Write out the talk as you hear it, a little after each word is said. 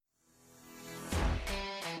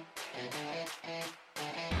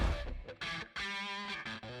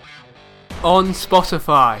On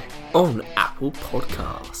Spotify. On Apple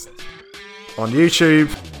Podcasts. On YouTube.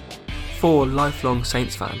 For lifelong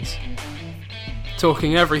Saints fans.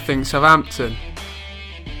 Talking everything Southampton.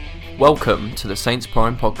 Welcome to the Saints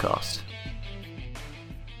Prime Podcast.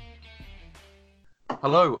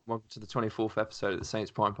 Hello, welcome to the 24th episode of the Saints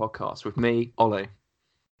Prime Podcast with me, Ollie.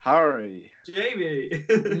 Harry. Jamie.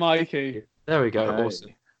 Mikey. There we go, Hey.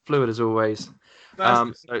 awesome. Fluid as always.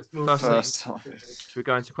 First First, time. should we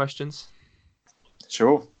go into questions?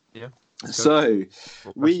 Sure. Yeah. So,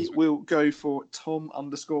 What we questions will go for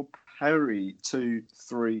Tom_Perry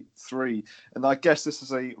 233. And I guess this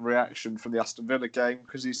is a reaction from the Aston Villa game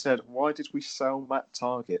because he said, "Why did we sell Matt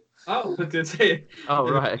Target?" Oh, I was going to say. Oh,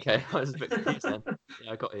 right, okay. I was a bit confused then.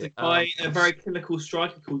 Yeah, I got it. By a very clinical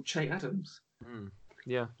striker called Che Adams.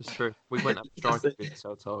 Yeah, it's true. We went up striker to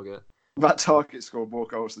sell Target. Matt Target scored more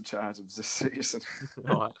goals than Chad Adams this season.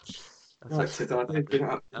 Right. Right, so I didn't bring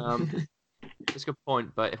that up. It's a good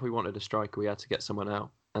point, but if we wanted a striker, we had to get someone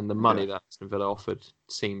out. And the money that Aston Villa offered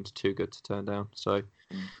seemed too good to turn down. So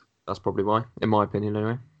that's probably why, in my opinion,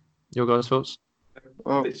 anyway. Your guys' thoughts?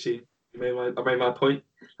 Well, Literally, I made my point.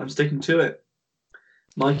 I'm sticking to it.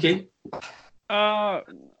 Mikey? I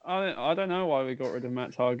don't know why we got rid of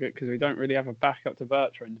Matt Target because we don't really have a backup to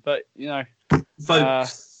Bertrand. But, you know.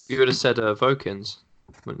 Folks. You would have said Vokins,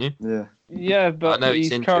 wouldn't you? yeah. Yeah, but know he's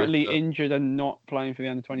he's injured, currently but- injured and not playing for the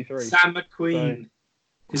under-23. Sam McQueen.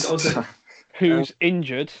 Who's also. Who's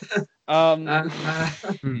injured. And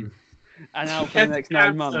Hmm. out for the next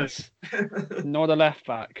 9 months. Not a left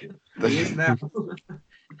back. He is now.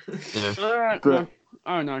 Yeah. I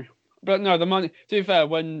don't know. But no, the money. To be fair,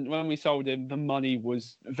 when we sold him, the money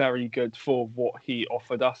was very good for what he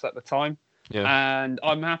offered us at the time. Yeah. And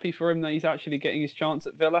I'm happy for him that he's actually getting his chance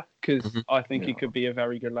at Villa because I think he Yeah. could be a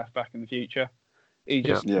very good left back in the future. He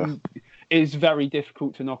just Yeah. is very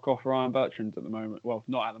difficult to knock off Ryan Bertrand at the moment. Well,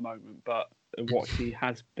 not at the moment, but what he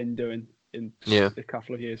has been doing in Yeah. a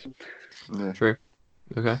couple of years. Yeah. True.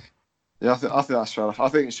 Okay. Yeah, I think that's fair enough. I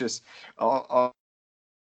think it's just our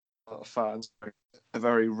fans are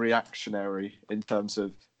very reactionary in terms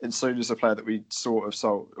of as soon as a player that we sort of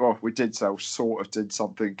sold, well, we did sell, sort of did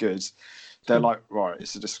something good, they're like, right,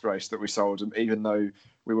 it's a disgrace that we sold him, even though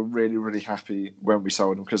we were really, really happy when we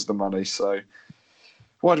sold him because of the money. So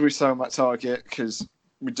why do we sell Matt Target? Because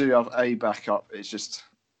we do have a backup. It's just,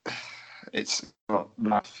 it's not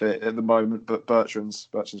that fit at the moment, but Bertrand's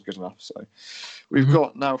good enough. So we've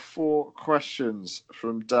got now 4 questions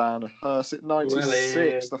from Dan Hurst at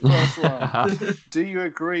 96. The first one. Do you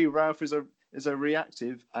agree Ralph is a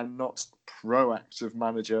reactive and not proactive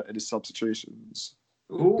manager in his substitutions?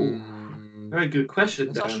 Ooh, very good question,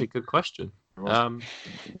 That's Dan. actually a good question.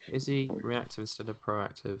 Is he reactive instead of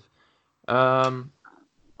proactive?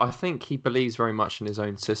 I think he believes very much in his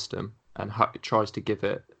own system and tries to give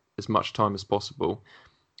it as much time as possible.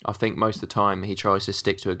 I think most of the time he tries to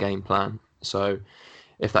stick to a game plan. So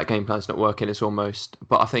if that game plan's not working, it's almost...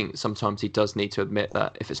 But I think sometimes he does need to admit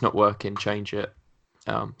that if it's not working, change it.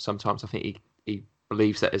 Sometimes I think he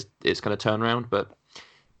believes that it's going to turn around, but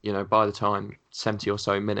you know, by the time 70 or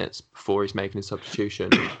so minutes before he's making a substitution,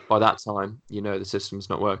 by that time, you know the system's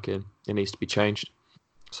not working. It needs to be changed.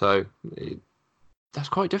 So that's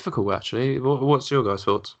quite difficult, actually. What's your guys'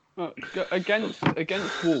 thoughts?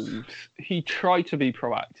 Against Wolves, he tried to be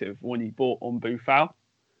proactive when he bought on Boufal.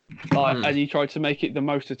 And he tried to make it the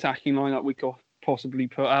most attacking lineup we could possibly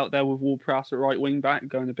put out there with Ward-Prowse at right wing back,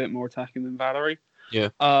 going a bit more attacking than Valerie. Yeah.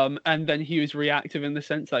 And then he was reactive in the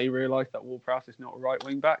sense that he realised that Ward-Prowse is not a right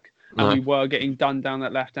wing back, and we were getting done down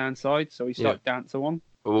that left hand side, so he stuck Dancer on.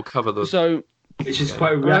 But we'll cover those. So, Which is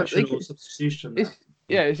quite a reactionary substitution.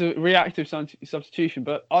 it's a reactive substitution,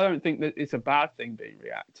 but I don't think that it's a bad thing being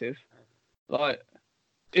reactive. Like,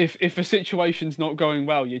 if a situation's not going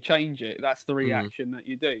well, you change it. That's the reaction that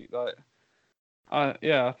you do. Like,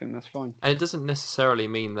 I think that's fine. And it doesn't necessarily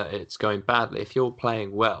mean that it's going badly. If you're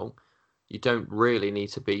playing well, you don't really need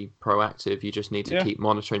to be proactive. You just need to keep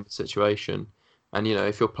monitoring the situation. And, you know,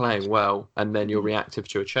 if you're playing well and then you're reactive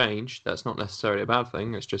to a change, that's not necessarily a bad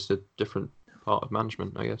thing. It's just a different part of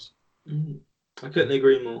management, I guess. I couldn't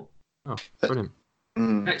agree more. Oh, brilliant.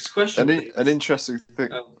 Next question. An interesting thing.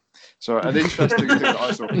 Oh. Sorry, an interesting thing that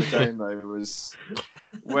I saw from the game though was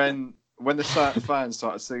when the fans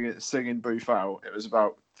started singing "Booth Out." It was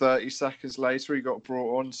about 30 seconds later he got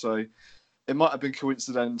brought on. So it might have been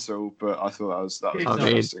coincidental, but I thought that was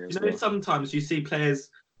interesting. You know, sometimes you see players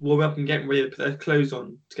warm up and getting ready to put their clothes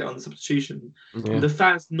on to get on the substitution. Yeah. And the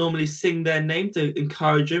fans normally sing their name to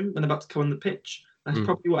encourage him when they're about to come on the pitch. That's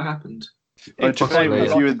probably what happened. Jamie,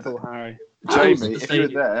 if you were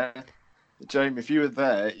there, Jamie, if you were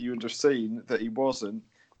there, you would have seen that he wasn't,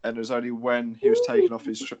 and it was only when he was taking off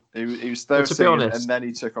his. He was there singing, and then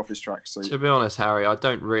he took off his tracksuit. To be honest, Harry, I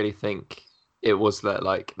don't really think it was that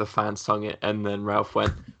like the fans sung it, and then Ralph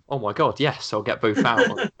went, "Oh my God, yes, I'll get Boo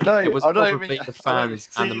Foul." No, it was probably the fans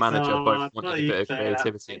and the manager both wanted a bit of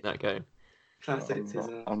creativity in that game. Classic.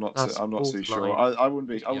 I'm not too sure. I wouldn't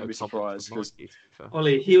be surprised because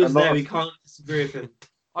Ollie, he was there. We can't disagree with him.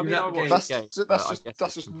 I mean, that's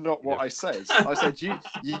just not what I said. I said you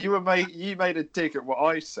made a dig at what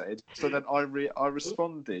I said, so then I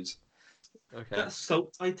responded. Okay. That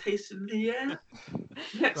salt I tasted in the air.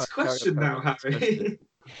 Next question now, Harry.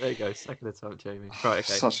 There you go, second attempt, Jamie. Right,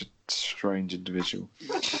 okay. Such a strange individual.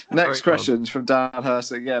 Next question from Dan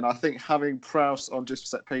Hurst again. I think having Prowse on just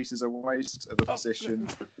set piece is a waste of a position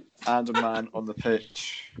and a man on the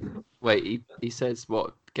pitch. Wait, he says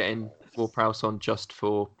what? Getting Ward-Prowse on just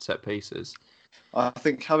for set pieces? I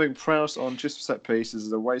think having Prowse on just for set pieces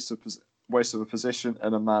is a waste of a position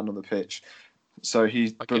and a man on the pitch. So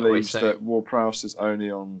he believes that Ward-Prowse is only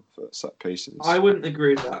on for set pieces. I wouldn't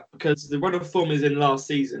agree with that because the run of form is in last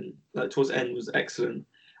season, like towards the end, was excellent.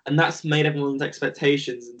 And that's made everyone's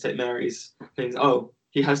expectations in St. Mary's things,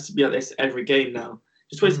 he has to be at this every game now.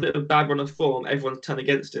 Just when it's a bit of a bad run of form, everyone's turned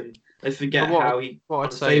against him. They forget how he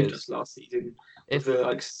saved us last season with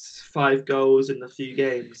the 5 goals in a few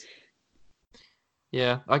games.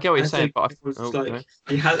 Yeah, I get what you're saying, but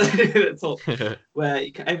he has at the top where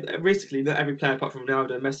basically not every player apart from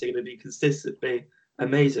Ronaldo and Messi are going to be consistently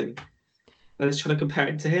amazing. They're just trying to compare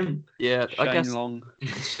it to him. Yeah, I guess. Long.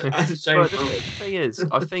 The thing is,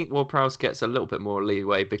 I think Ward-Prowse gets a little bit more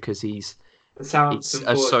leeway because he's a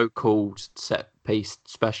so-called set-piece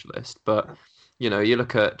specialist. But you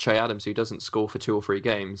look at Che Adams, who doesn't score for 2 or 3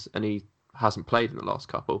 games, and he hasn't played in the last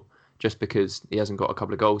couple just because he hasn't got a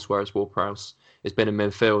couple of goals, whereas Ward-Prowse has been in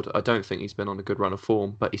midfield. I don't think he's been on a good run of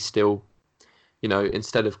form, but he's still,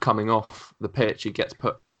 instead of coming off the pitch, he gets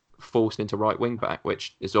forced into right wing back,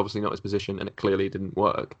 which is obviously not his position, and it clearly didn't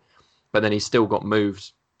work. But then he still got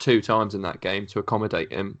moved 2 times in that game to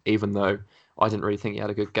accommodate him, even though I didn't really think he had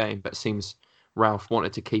a good game. But it seems Ralph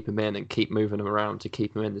wanted to keep him in and keep moving him around to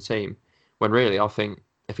keep him in the team, when really I think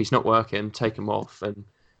if he's not working, take him off. And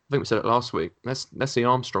I think we said it last week, let's see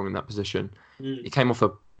Armstrong in that position. He came off the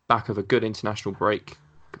back of a good international break,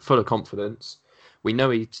 full of confidence. We know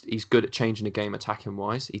he's good at changing the game attacking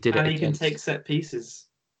wise. He did it. And he can take set pieces.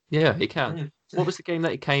 Yeah, he can. Yeah. What was the game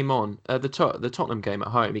that he came on? The Tottenham game at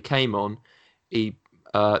home. He came on. He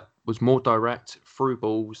was more direct, threw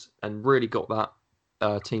balls, and really got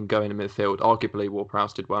that team going in midfield. Arguably,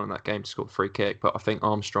 Ward-Prowse did well in that game to score a free kick, but I think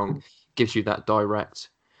Armstrong gives you that direct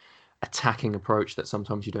attacking approach that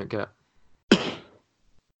sometimes you don't get.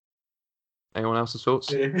 Anyone else's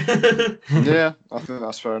thoughts? Yeah, I think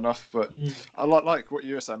that's fair enough. But I like what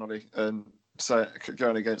you were saying, Ollie, and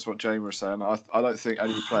going against what Jamie was saying. I don't think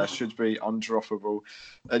any player should be undroppable.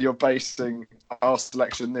 And you're basing our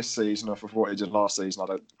selection this season off of what he did last season. I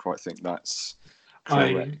don't quite think that's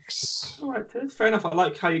correct. All right, fair enough. I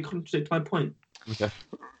like how you contradict my point. Okay.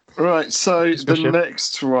 Right, so the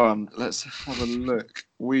next one, let's have a look.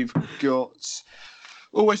 We've got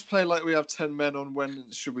always play like we have 10 men on.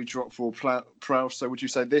 When should we drop for Prowse? So would you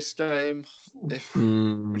say this game? Would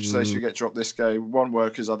you say should get dropped this game? One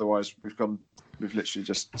word, because otherwise we've literally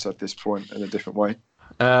just said this point in a different way.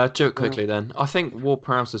 Do it quickly then. I think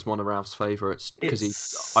Ward-Prowse is one of Ralph's favourites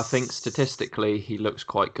because I think statistically he looks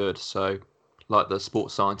quite good. So like the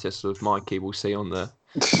sports scientists of Mikey will see on their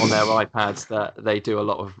iPads that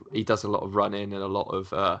he does a lot of running and a lot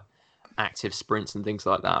of active sprints and things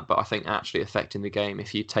like that. But I think actually affecting the game,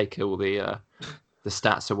 if you take all the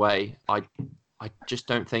stats away, I just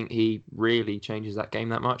don't think he really changes that game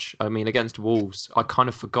that much. I mean, against Wolves, I kind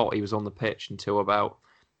of forgot he was on the pitch until about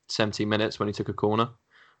 70 minutes when he took a corner.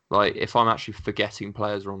 Like, if I'm actually forgetting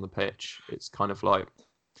players are on the pitch, it's kind of like,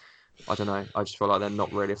 I don't know, I just feel like they're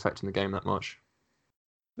not really affecting the game that much.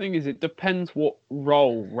 Thing is, it depends what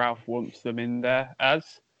role Ralph wants them in there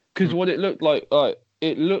as. Because what it looked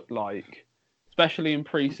like, especially in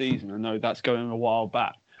pre-season, I know that's going a while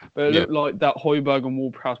back, but it looked like that Højbjerg and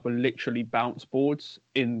Ward-Prowse were literally bounce boards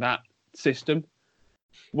in that system,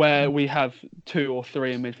 where we have 2 or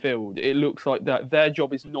 3 in midfield. It looks like that their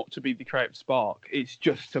job is not to be the creative spark; it's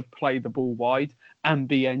just to play the ball wide and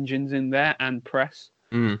be engines in there and press.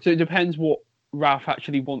 So it depends what Ralph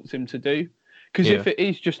actually wants him to do. Because if it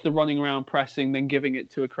is just the running around pressing, then giving it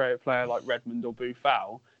to a creative player like Redmond or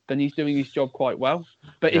Boufal, then he's doing his job quite well.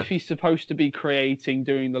 But if he's supposed to be creating,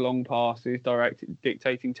 doing the long passes,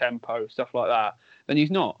 dictating tempo, stuff like that, then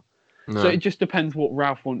he's not. So it just depends what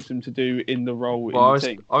Ralph wants him to do in the role Well, in the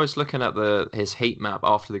team. I was looking at his heat map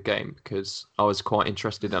after the game because I was quite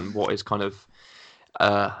interested in what his kind of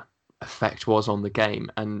effect was on the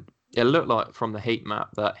game, and it looked like from the heat map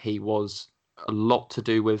that he was a lot to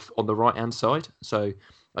do with on the right hand side. So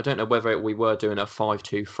I don't know whether we were doing a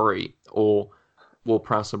 5-2-3 or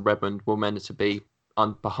Ward-Prowse and Redmond were meant to be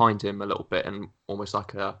behind him a little bit and almost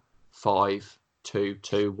like a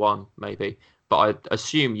 5-2-2-1 maybe. But I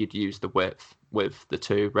assume you'd use the width with the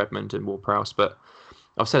two, Redmond and Ward-Prowse. But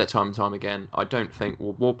I've said it time and time again, I don't think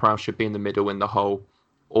Ward-Prowse should be in the middle in the hole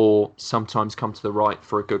or sometimes come to the right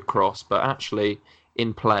for a good cross. But actually,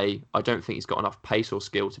 in play, I don't think he's got enough pace or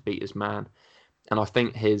skill to beat his man. And I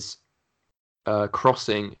think his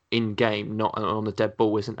crossing in-game, not on a dead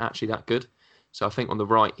ball, isn't actually that good. So I think on the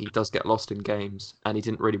right, he does get lost in games. And he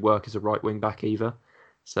didn't really work as a right wing-back either.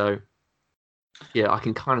 So... yeah, I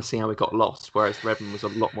can kind of see how he got lost, whereas Redmond was a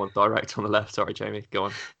lot more direct on the left. Sorry, Jamie, go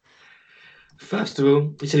on. First of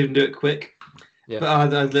all, you should even do it quick. Yeah. But I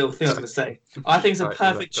had a little thing I was going to say. I think it's a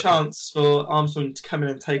perfect chance for Armstrong to come in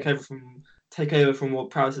and take over from what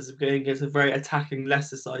Prowse is going against a very attacking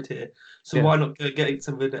Leicester side here. So why not get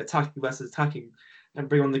some of the attacking versus attacking and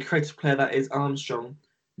bring on the creative player that is Armstrong,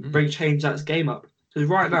 change that game up. Because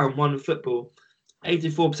right now in modern football,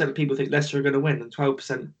 84% of people think Leicester are going to win and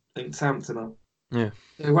 12% think Southampton are. Yeah.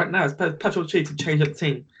 So right now, it's perfect opportunity to change up the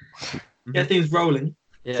team, get things rolling.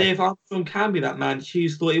 Yeah. See if Armstrong can be that man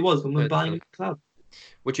Hughes thought he was when we're buying the club.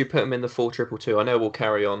 Would you put him in the 4-2-2? I know we'll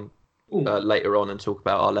carry on later on and talk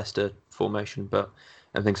about our Leicester formation,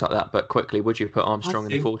 and things like that. But quickly, would you put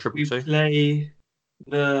Armstrong in the 4-2-2? We play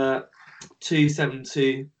the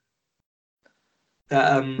 2-7-2.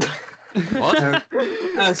 That what?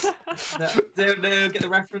 They'll get the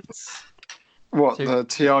reference. What, the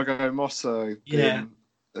Thiago Motta being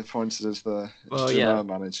appointed as the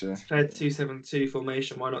manager? Played 2-7-2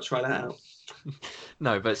 formation. Why not try that out?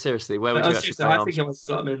 No, but seriously, where would you actually play I think I would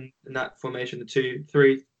slot him in that formation, the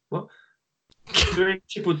 2-3. What?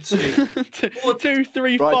 3-2-2.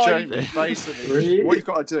 4-2-3-5. Right, Jamie, basically, what you've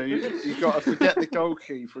got to do, you've got to forget the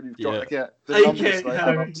goalkeeper and you've got to get the numbers they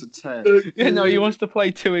have up to 10. Yeah, no, he wants to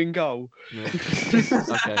play 2 in goal. Yeah.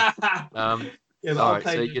 Okay. All right,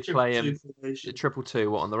 so you'd play him 2-2-2,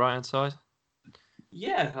 what, on the right hand side?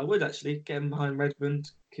 Yeah, I would actually get him behind Redmond,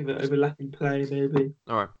 give it overlapping play maybe.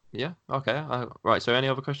 All right, yeah, okay. Right, so any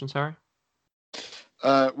other questions, Harry?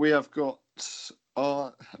 We have got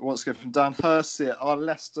once again from Dan Hurst here. Are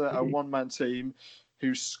Leicester a one-man team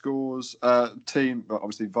who scores? Team, but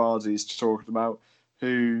obviously Vardy's talking about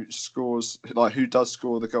who does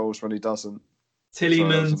score the goals when he doesn't.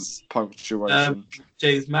 Tillemans, punctuation.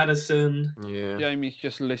 James Maddison. Yeah. Jamie's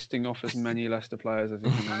just listing off as many Leicester players as he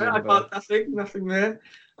can remember. I got nothing there.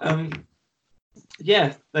 Tillemans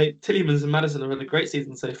and Maddison have had a great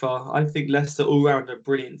season so far. I think Leicester all round are a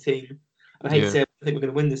brilliant team. And I hate to say I think we're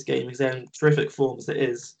going to win this game because they're in terrific form as it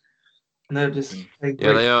is. And they're just playing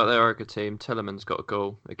great. They are a good team. Tillemans got a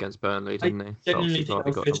goal against Burnley, didn't he? I genuinely think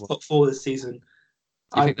they'll finish top 4 this season.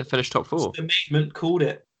 You think they finished top 4? The management called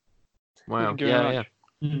it. Wow. Yeah.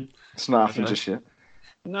 It's not happened just yet.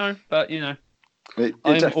 No, but it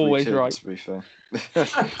I'm always right. To be fair.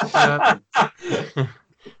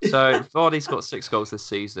 So Vardy's got 6 goals this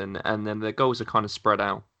season, and then the goals are kind of spread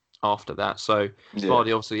out after that. So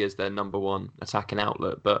Vardy obviously is their number one attacking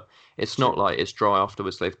outlet, but it's not like it's dry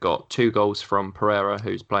afterwards. They've got 2 goals from Pereira,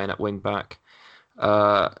 who's playing at wing back.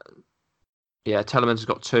 Tellerman's has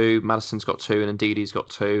got 2, Maddison's got 2, and Ndidi's got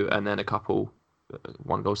 2, and then a couple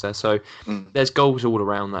 1 goals there. So there's goals all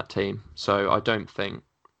around that team. So I don't think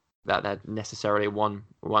that they're necessarily a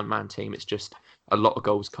one-man team. It's just a lot of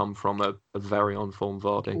goals come from a very on-form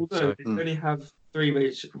Vardy. Although they only have 3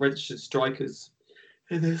 registered strikers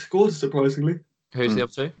in their squad, surprisingly. Who's the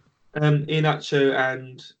other 2? Iheanacho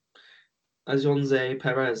and Ajonze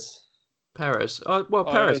Perez. Perez.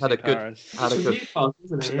 Perez had a good. Newcastle,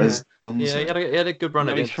 isn't he? He had a good run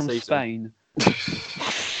against from season. Spain.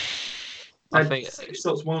 I think 6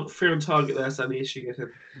 shots, 3 on target there. So the issue with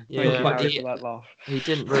him. Yeah, but he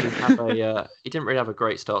didn't really have a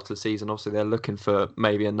great start to the season. Obviously, they're looking for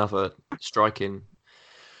maybe another striking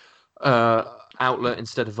outlet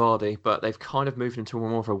instead of Vardy, but they've kind of moved into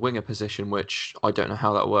more of a winger position, which I don't know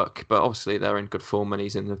how that'll work. But obviously, they're in good form and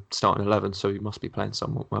he's in the starting 11, so he must be playing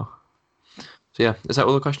somewhat well. So yeah, is that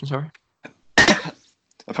all the questions, Harry?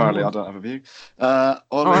 Apparently, I don't have a view. That's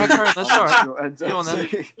all right. Go on then.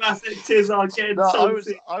 Classic tears are getting I was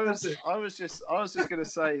just going to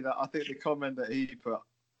say that I think the comment that he put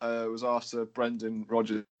was after Brendan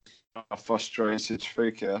Rodgers frustrated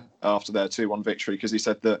Fuka after their 2-1 victory, because he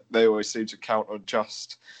said that they always seem to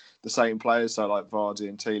counter-adjust the same players, so like Vardy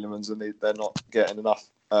and Tielemans, and they're not getting enough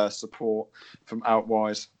support from out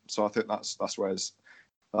wide. So I think that's where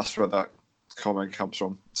that comment comes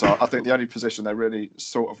from. So I think the only position they're really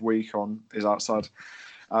sort of weak on is outside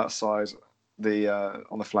the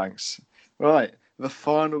on the flanks. Right. The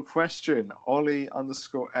final question,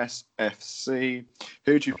 Ollie_SFC.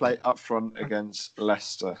 Who do you play up front against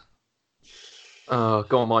Leicester? Oh,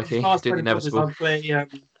 go on, Mikey. Last Do the inevitable. I'd play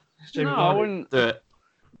No, I wouldn't. Do it.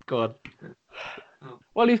 Go on.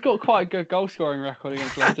 Well, he's got quite a good goal scoring record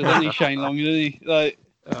against Leicester, doesn't he, Shane Long? Doesn't he? Like,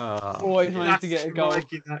 always managed to get a goal.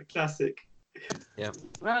 Mikey, that classic. Yeah.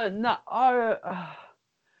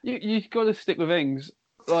 You've got to stick with Ings.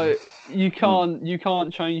 Like, you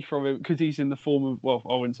can't change from him because he's in the form of, well,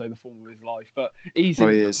 I wouldn't say the form of his life, but he's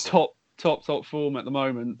in top form at the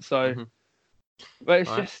moment. So, but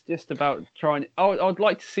it's just about trying. I'd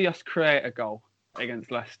like to see us create a goal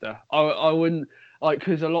against Leicester. I wouldn't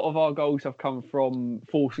because a lot of our goals have come from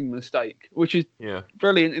forcing a mistake, which is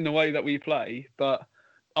brilliant in the way that we play. But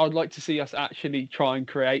I'd like to see us actually try and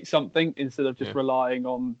create something instead of just relying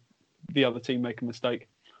on the other team making a mistake.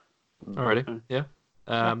 Alrighty, yeah.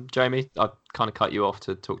 Jamie, I kind of cut you off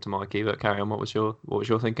to talk to Mikey, but carry on. What was your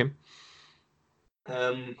thinking?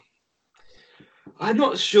 I'm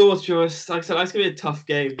not sure. Like I said, it's gonna be a tough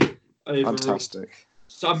game. Overall. Fantastic.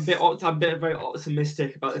 So I'm very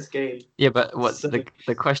optimistic about this game. Yeah, but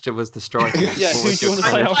the question was the striker. Yeah, who do you want to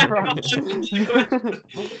play up front?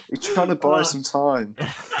 He's trying to buy some time.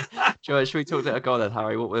 Should we talk to a goal then,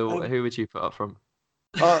 Harry? Who would you put up front?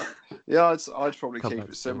 I'd probably keep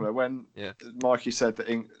it similar. When Mikey said that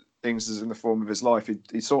Ings is in the form of his life,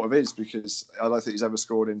 he sort of is, because I don't think he's ever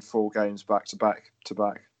scored in 4 games back to back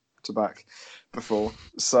before.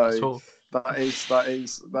 So that is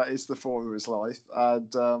the form of his life.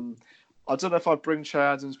 And I don't know if I'd bring Che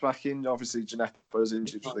Adams back in. Obviously, Gineppo's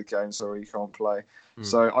injured for the game, so he can't play.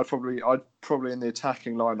 So I'd probably in the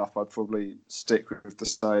attacking lineup, I'd probably stick with the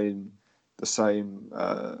same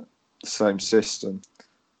system.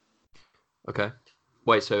 Okay.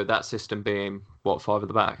 Wait, so that system being what, 5 at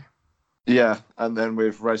the back? Yeah, and then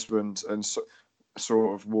with Resmond and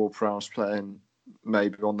sort of Ward-Prowse playing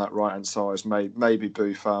maybe on that right hand side, maybe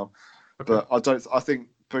Boufal. Okay. But I think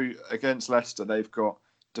against Leicester they've got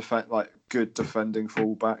good defending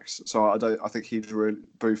fullbacks. So I think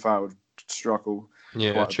Boufal would struggle.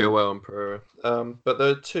 Yeah, Chilwell and Pereira. But there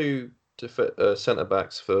are 2 centre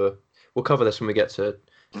backs for. We'll cover this when we get to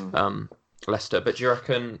Leicester. But do you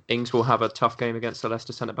reckon Ings will have a tough game against the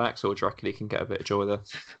Leicester centre backs, or do you reckon he can get a bit of joy there?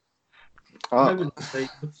 I wouldn't say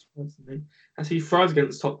personally. As he thrives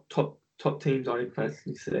against top teams, I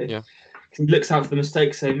personally say. Yeah. He looks out for the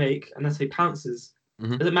mistakes they make, and that's how he pounces.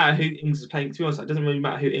 It doesn't matter who Ings is playing. To be honest, it doesn't really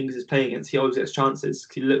matter who Ings is playing against. He always gets chances.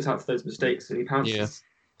 He looks out for those mistakes and he pounces. Yeah.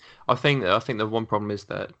 I think the one problem is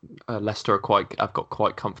that Leicester have got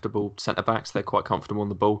quite comfortable centre backs. They're quite comfortable on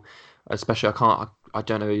the ball. Especially, I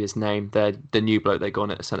don't know his name. They're the new bloke they got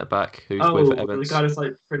on at centre back who's with Evans. The guy that's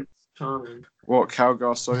like Prince Charming. What,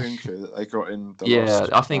 Calgar Soyuncu that they got in the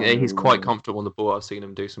last I think he's quite comfortable on the ball. I've seen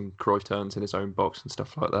him do some Cruyff turns in his own box and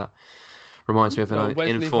stuff like that. Reminds me of an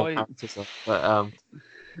informed actor. But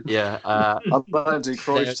yeah, I don't do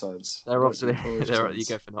Cruyff turns. They're obviously you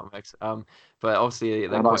go for nutmegs. But obviously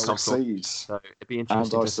they're quite comfortable. So it'd be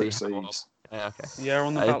interesting to see. Yeah, okay. Yeah,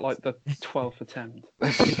 on about like the 12th attempt.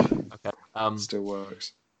 Okay. Still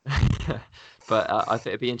works. But I think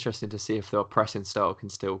it'd be interesting to see if their pressing style can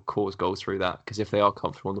still cause goals through that. Because if they are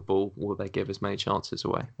comfortable on the ball, will they give as many chances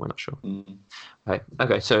away? We're not sure.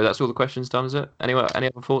 Okay, so that's all the questions done, is it? Any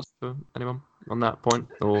other thoughts for anyone on that point?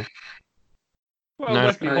 Or well,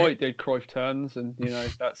 Wesley Hoyt did Cruyff turns, and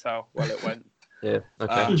that's how well it went. Yeah.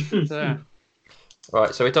 Okay.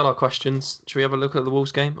 Right, so we've done our questions. Should we have a look at the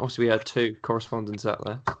Wolves game? Obviously, we had 2 correspondents out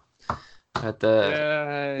there. Had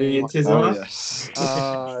the yes. It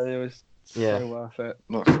was so worth it.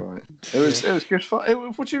 Not quite. It was good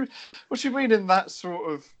fun. What do you mean in that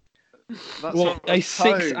sort of? A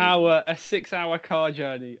 6-hour car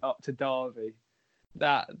journey up to Derby.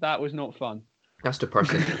 That was not fun. That's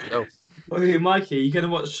depressing. Well, Mikey, you're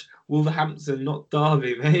gonna watch Wolverhampton, not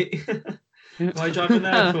Derby, mate. Why are you driving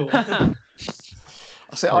there for?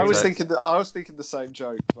 I was thinking the same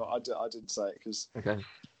joke, but I didn't say it because. Okay.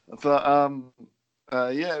 But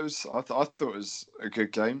it was. I thought it was a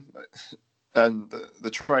good game, and the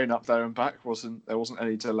train up there and back there wasn't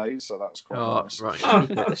any delays, so that was quite nice. Right.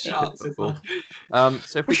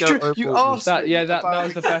 So if we go over that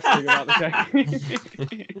was the best thing about the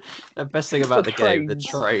game. The best thing about the game, the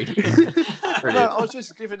train. No, I was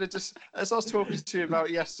just giving as I was talking to you about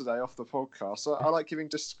yesterday off the podcast. I like giving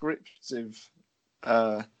descriptive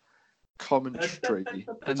commentary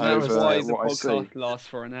And that's over why the what I see. podcast lasts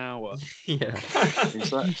for an hour. Yeah.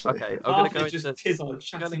 Exactly. Okay, I'm Half going it to just Tiz on I'm going to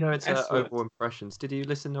chatting go into S-word. overall impressions. Did you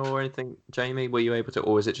listen or anything, Jamie? Were you able to,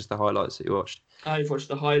 or is it just the highlights that you watched? I've watched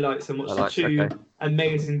the highlights and watched the Highlights, two okay.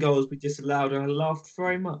 amazing goals we disallowed, and I laughed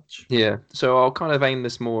very much. Yeah, so I'll kind of aim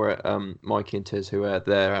this more at Mikey and Tiz, who are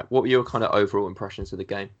there. What were your kind of overall impressions of the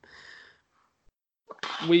game?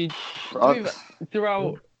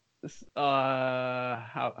 Throughout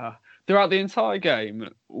throughout the entire game,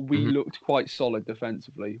 we looked quite solid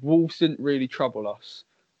defensively. Wolves didn't really trouble us.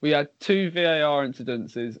 We had 2 VAR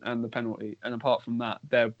incidences and the penalty, and apart from that,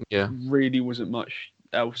 there really wasn't much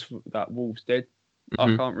else that Wolves did.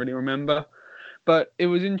 I can't really remember, but it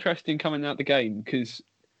was interesting coming out the game because,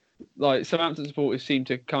 like, Southampton supporters seemed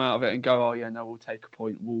to come out of it and go, "Oh yeah, no, we'll take a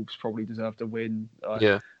point. Wolves probably deserve to win,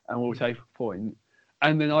 and we'll take a point."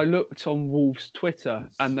 And then I looked on Wolves' Twitter,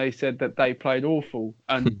 and they said that they played awful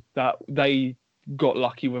and that they got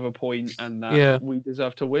lucky with a point and that we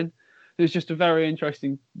deserve to win. It's just a very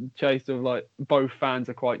interesting chase of, like, both fans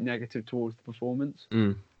are quite negative towards the performance.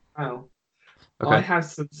 Wow. Okay. I have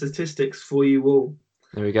some statistics for you all.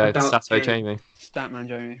 There we go. Sato Jamie. Statman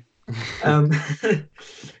Jamie.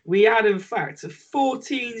 We had, in fact,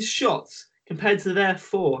 14 shots compared to their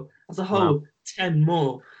 4. As a whole, 10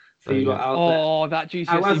 more for you lot out there. Oh, that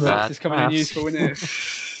GCSE maths is coming in useful, isn't it?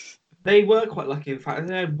 They were quite lucky, in fact.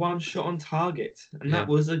 They had 1 shot on target, and that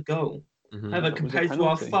was a goal. However, compared to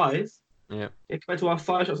our 5, compared to our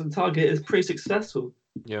 5 shots on target, it's pretty successful.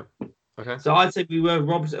 Yeah. Okay. So I'd say we were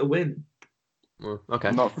robbed at a win. Well,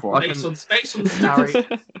 okay. Not quite. Based on statistics,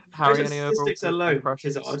 Harry, any statistics alone,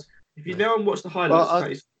 impressions? Tizard. If you go and watch the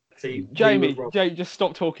highlights, Jamie, just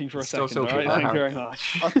stop talking for a second. All right? Thank you very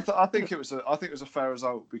much. I think it was a fair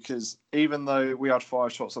result because even though we had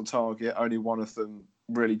 5 shots on target, only one of them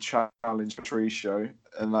really challenged Patricio,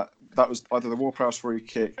 and that was either the Ward-Prowse free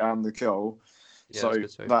kick and the goal. So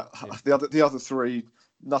the other 3,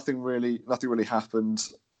 nothing really happened,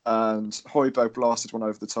 and Højbjerg blasted one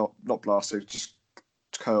over the top. Not blasted, just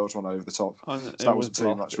curled one over the top. So that wasn't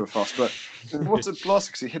too much of a fuss. But it wasn't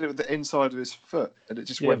blasted because he hit it with the inside of his foot, and it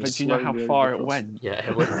just went. But do you know how far it went? Yeah,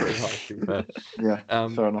 it went pretty hard.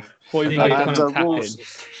 Fair enough. And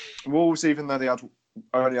Wolves, even though they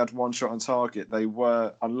only had 1 shot on target, they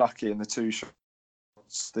were unlucky in the 2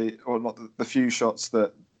 shots. The few shots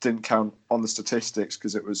that didn't count on the statistics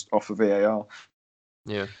because it was off of VAR.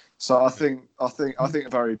 Yeah. So I think a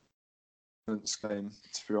very balanced game,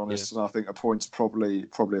 to be honest, and I think a point's probably a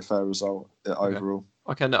fair result overall.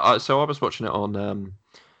 Okay, no, so I was watching it on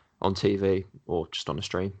TV or just on a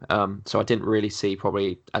stream. So I didn't really see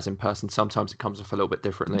probably as in person. Sometimes it comes off a little bit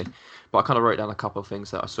differently, but I kind of wrote down a couple of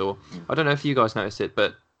things that I saw. I don't know if you guys noticed it,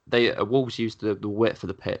 but Wolves used the width of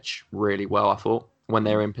the pitch really well. I thought when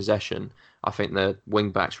they were in possession, I think the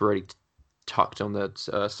wing backs really tucked on the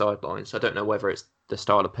sidelines. I don't know whether it's the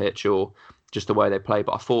style of pitch or just the way they play,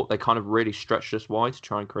 but I thought they kind of really stretched us wide to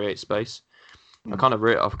try and create space. I've kind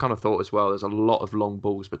of thought as well there's a lot of long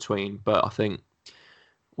balls between, but I think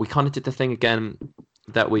we kind of did the thing again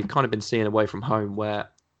that we've kind of been seeing away from home where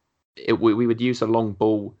we would use a long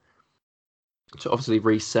ball to obviously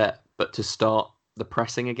reset, but to start the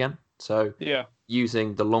pressing again. So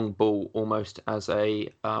using the long ball almost as a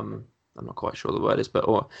I'm not quite sure the word is, but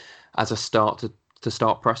or as a start to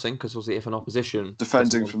start pressing, because obviously if an opposition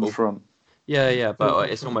defending from the front, but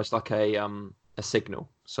it's almost like a signal.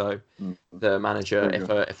 So the manager,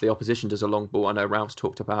 if the opposition does a long ball, I know Ralph's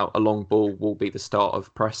talked about a long ball will be the start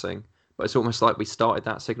of pressing, but it's almost like we started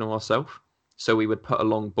that signal ourselves. So we would put a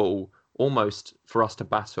long ball almost for us to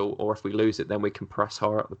battle, or if we lose it, then we can press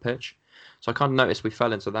higher up the pitch. So I kind of noticed we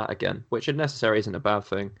fell into that again, which in necessary isn't a bad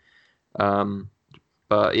thing.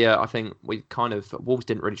 But yeah, I think Wolves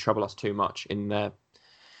didn't really trouble us too much in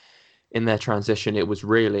their transition. It was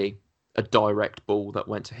really a direct ball that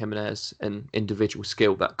went to Jimenez and individual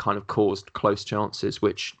skill that kind of caused close chances,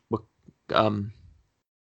 which were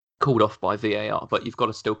called off by VAR. But you've got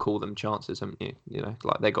to still call them chances, haven't you? You know,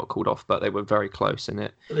 like they got called off, but they were very close in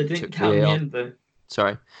it. But they didn't count in the end, though.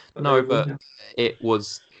 Sorry, but it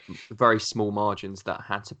was very small margins that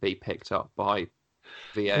had to be picked up by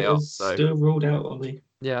VAR. It was still ruled out, Ollie.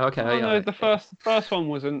 Yeah, okay. No, the first one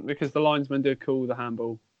wasn't because the linesman did call the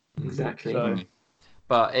handball. Exactly. So,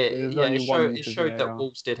 but it showed that VAR.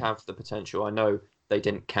 Wolves did have the potential. I know they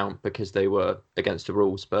didn't count because they were against the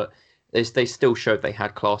rules, but they still showed they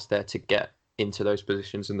had class there to get into those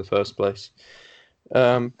positions in the first place.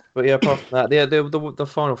 But yeah, apart from that, the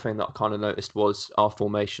final thing that I kind of noticed was our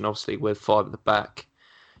formation, obviously with 5 at the back.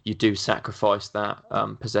 you do sacrifice that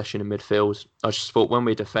possession in midfield. I just thought when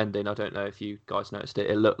we're defending, I don't know if you guys noticed it,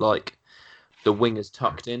 it looked like the wingers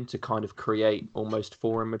tucked in to kind of create almost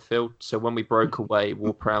four in midfield. So when we broke away,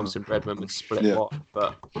 Ward-Prowse and Redmond would split off,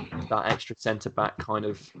 but that extra centre-back kind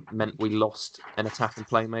of meant we lost an attacking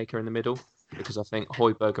playmaker in the middle, because I think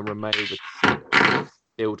Højbjerg and Romeu would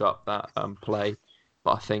build up that play.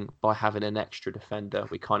 But I think by having an extra defender,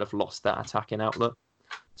 we kind of lost that attacking outlet.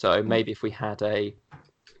 So maybe if we had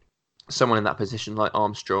someone in that position like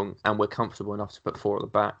Armstrong, and we're comfortable enough to put four at the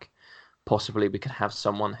back, possibly we could have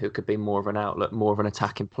someone who could be more of an outlet, more of an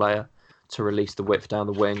attacking player to release the width down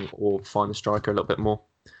the wing or find the striker a little bit more.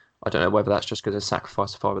 I don't know whether that's just because of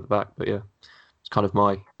sacrifice of five at the back, but yeah, it's kind of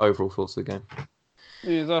my overall thoughts of the game.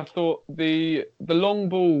 Yes, I thought the long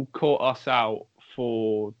ball caught us out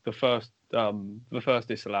for the first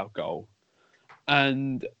disallowed goal,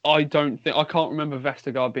 and I can't remember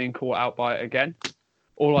Vestergaard being caught out by it again,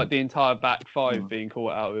 or like the entire back five being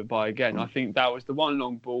caught out of it by again. I think that was the one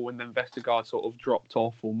long ball, and then Vestergaard sort of dropped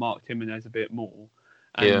off or marked Jimenez a bit more,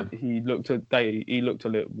 and he looked a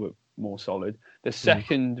little bit more solid. The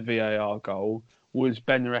second VAR goal was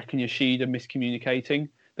Benrek and Yoshida miscommunicating.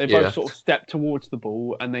 They both sort of stepped towards the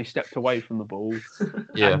ball and they stepped away from the ball,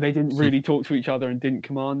 and they didn't really talk to each other and didn't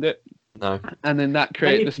command it. No, and then that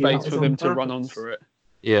created the space for them to run on for it.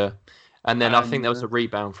 Yeah. And then I think there was a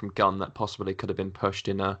rebound from Gunn that possibly could have been pushed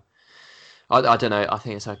in a. I don't know. I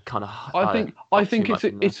think it's a kind of. I think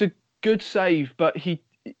it's a good save, but he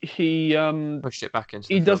pushed it back into.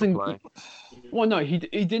 He doesn't. Play. Well, no, he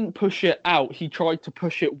didn't push it out. He tried to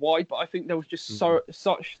push it wide, but I think there was just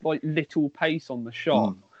such like little pace on the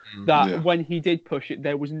shot that when he did push it,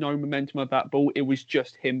 there was no momentum of that ball. It was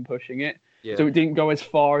just him pushing it. Yeah. So it didn't go as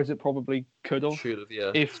far as it probably could have. Should have,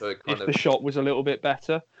 yeah. If the shot was a little bit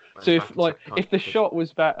better. So if the shot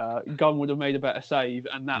was better, Gunn would have made a better save,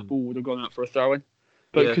 and that ball would have gone out for a throw-in.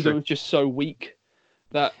 But because it was just so weak,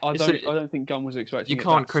 that I don't think Gunn was expecting. You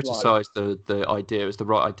can't criticise the idea. It was the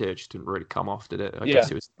right idea. It just didn't really come off, did it? I guess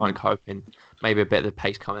it was like hoping maybe a bit of the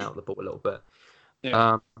pace coming out of the ball a little bit.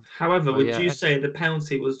 Yeah. However, would you say the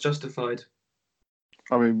penalty was justified?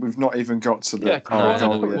 I mean, we've not even got to the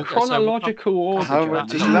chronological order.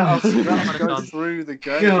 Just let us go through the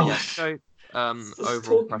game.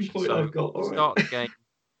 Overall impression. So start the game.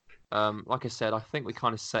 Like I said, I think we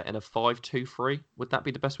kind of set in a 5-2-3. Would that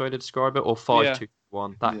be the best way to describe it, or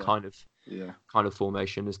 5-2-1? That kind of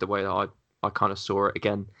formation is the way that I kind of saw it.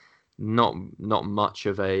 Again, not much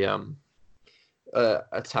of a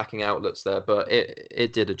attacking outlets there, but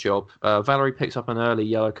it did a job. Valerie picks up an early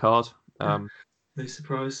yellow card. No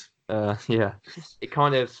surprise. Yeah,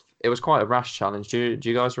 it was quite a rash challenge. Do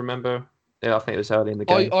you guys remember? Yeah, I think it was early in the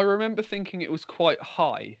game. I remember thinking it was quite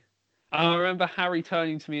high. And I remember Harry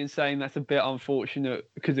turning to me and saying that's a bit unfortunate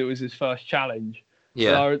because it was his first challenge.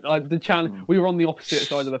 Yeah. So the challenge, we were on the opposite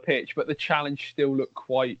side of the pitch, but the challenge still looked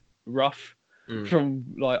quite rough from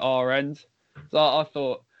like our end. So I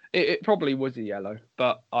thought it probably was a yellow,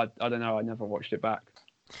 but I don't know. I never watched it back.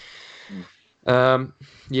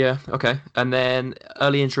 Yeah, okay. And then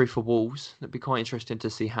early injury for Wolves. It'd be quite interesting to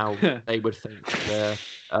see how they would think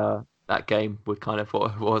that game would kind of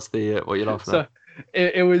what was the what you're laughing at.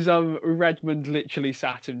 It was Redmond literally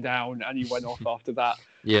sat him down and he went off after that.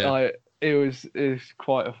 Yeah. It was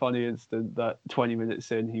quite a funny instant that 20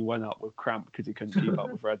 minutes in he went up with cramp because he couldn't keep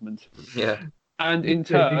up with Redmond. Yeah. And in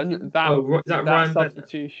turn that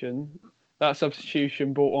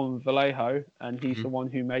substitution brought on Vallejo, and he's the one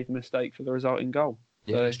who made the mistake for the resulting goal.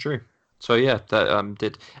 Yeah, that's true. So yeah, that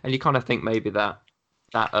did, and you kind of think maybe that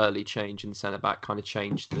early change in centre back kind of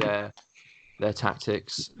changed their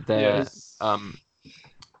tactics. It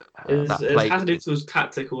was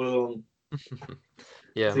tactic all along.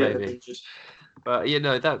 Yeah, maybe. But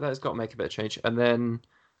that's got to make a bit of change. And then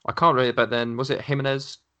I can't really. But then was it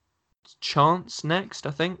Jimenez chance next?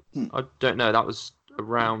 I think I don't know. That was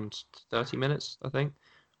around 30 minutes. I think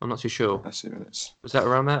I'm not too sure. 30 minutes. Was that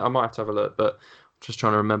around there? I might have to have a look. But I'm just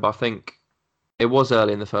trying to remember. I think it was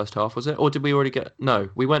early in the first half. Was it? Or did we already get? No,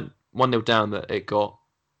 we went 1-0 down. That it got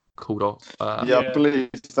called off. I believe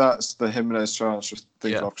that's the Jimenez chance. Just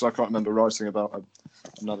think of because I can't remember writing about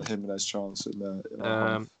another Jimenez chance in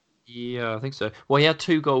the. Yeah, I think so. Well, he had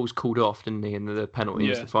 2 goals called off, didn't he? And the penalty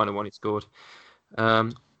was the final one he scored.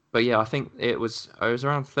 But yeah, I think it was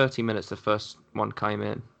around 30 minutes. The first one came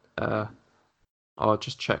in. I'll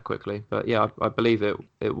just check quickly, but yeah, I believe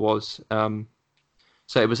it was.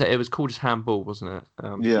 So it was called as handball, wasn't it?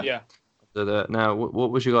 Yeah. Now,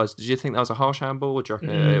 what was you guys? Did you think that was a harsh handball, or do you reckon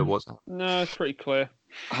it wasn't? No, it's pretty clear.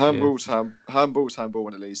 Handball's handball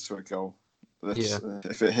when it leads to a goal.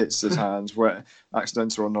 If it hits his hands, where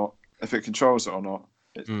accidental or not, if it controls it or not,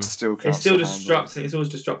 it still counts. It's still disrupting. It's always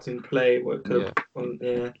disrupting play.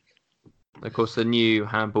 Of course, the new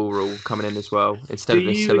handball rule coming in as well. Instead of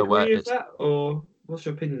this Do you silhouette, agree with that, or what's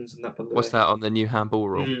your opinions on that? By the what's way? that on the new handball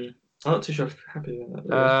rule? I'm not too sure I'm happy with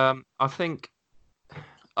that. I think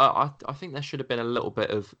I think there should have been a little bit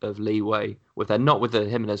of leeway with that. Not with the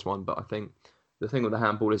Jimenez one, but I think the thing with the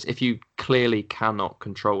handball is if you clearly cannot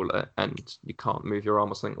control it and you can't move your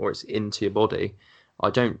arm or something, or it's into your body, I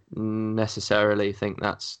don't necessarily think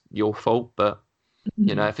that's your fault. But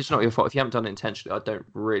if it's not your fault, if you haven't done it intentionally, I don't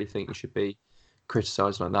really think you should be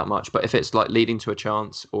criticised like that much. But if it's like leading to a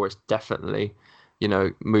chance, or it's definitely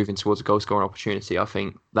moving towards a goal scoring opportunity, I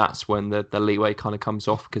think that's when the leeway kind of comes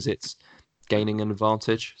off because it's gaining an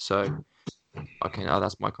advantage. So okay,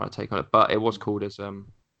 that's my kind of take on it. But it was called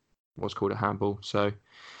a handball. So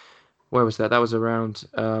where was that? That was around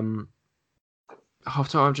half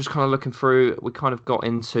time. I'm just kind of looking through. We kind of got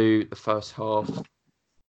into the first half,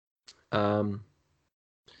 and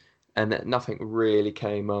nothing really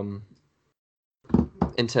came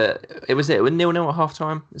into it. Was 0-0 at half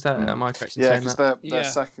time? Is that am I correct in saying that? Yeah, because their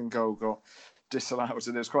second goal got disallowed,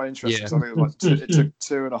 and it was quite interesting. I think it was like it took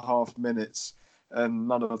 2.5 minutes, and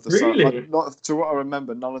none of the not to what I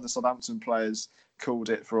remember, none of the Southampton players called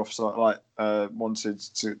it for offside. Wanted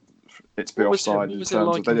it to be offside in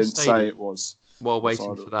terms of they didn't say it was. While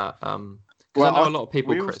waiting for that, I know a lot of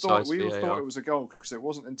people criticised VAR. We all thought it was a goal because it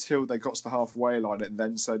wasn't until they got to the halfway line and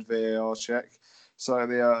then said VAR check. So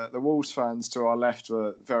the Wolves fans to our left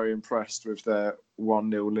were very impressed with their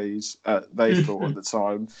 1-0 leads. They thought at the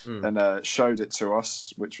time and showed it to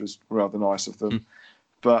us, which was rather nice of them.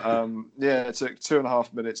 But it took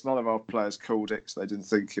 2.5 minutes. None of our players called it because they didn't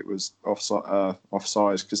think it was offside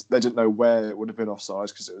because they didn't know where it would have been offside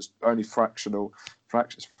because it was only fractional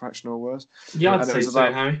words. Yeah, and I'd it say was so,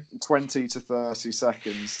 about Harry. 20 to 30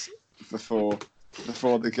 seconds before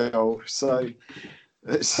the goal. So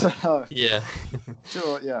it's sure. Yeah.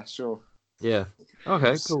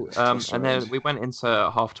 Okay. Cool. And then we went into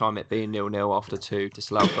half time it being 0-0 after 2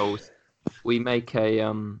 disallowed goals. We make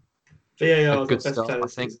a good start, I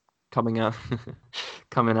think. Coming out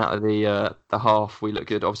of the half, we look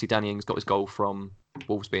good. Obviously, Danny Ings got his goal from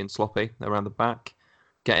Wolves being sloppy around the back,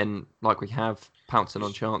 getting like we have pouncing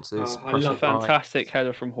on chances. I love fantastic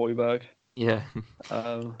header from Højbjerg. Yeah.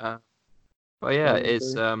 But yeah,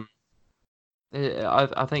 it's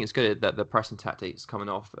I think it's good that the pressing tactics coming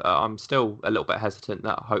off. I'm still a little bit hesitant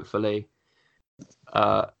that hopefully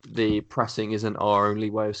the pressing isn't our only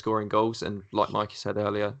way of scoring goals, and like Mikey said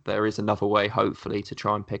earlier, there is another way hopefully to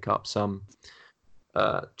try and pick up some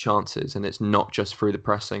chances, and it's not just through the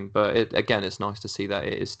pressing. But it's nice to see that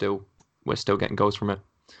we're still getting goals from it.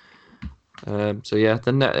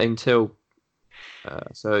 The net until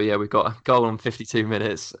we've got a goal on 52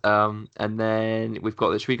 minutes, and then we've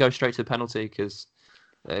got should we go straight to the penalty because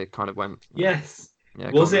it kind of went. Yes.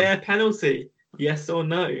 Was it a penalty? Yes or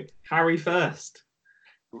no? Harry first.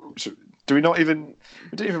 Do we not even?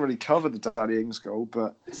 We didn't even really cover the Danny Ings goal,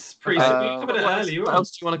 but it's pretty. We covered it earlier. What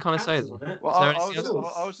else do you want to kind of say then? Well, I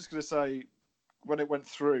was just going to say when it went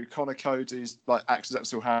through, Connor Cody's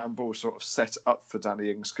accidental handball sort of set up for Danny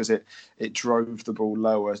Ings because it drove the ball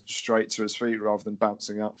lower straight to his feet rather than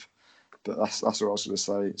bouncing up. But that's what I was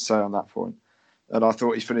going to say on that point. And I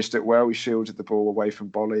thought he finished it well. He shielded the ball away from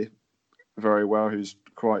Bolly very well, who's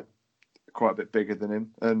quite a bit bigger than him,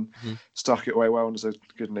 and stuck it away well, and there's a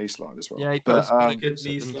good knee slide as well. Yeah, he put a good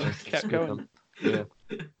knee slide. Kept going. Yeah.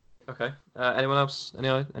 Okay. Anyone else?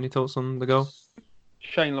 Any thoughts on the goal?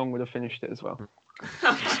 Shane Long would have finished it as well.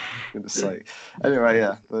 Going to say. Anyway,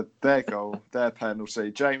 their goal, their penalty.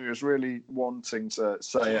 Jamie was really wanting to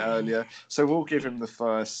say it earlier, so we'll give him the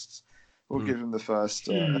first. We'll give him the first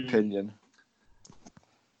opinion.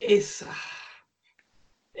 It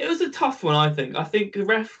was a tough one, I think. I think the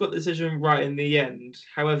ref got the decision right in the end.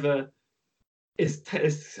 However,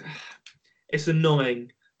 it's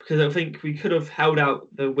annoying because I think we could have held out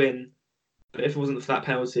the win, but if it wasn't for that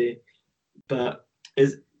penalty, but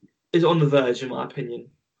is on the verge in my opinion.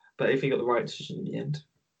 But I think he got the right decision in the end.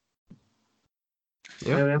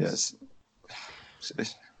 Yeah. Yes.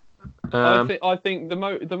 I think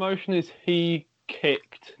the motion is he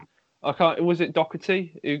kicked. Was it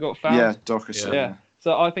Doherty who got fouled? Yeah, Doherty. Yeah.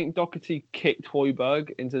 So I think Doherty kicked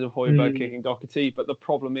Højbjerg instead of Højbjerg kicking Doherty. But the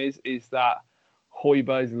problem is that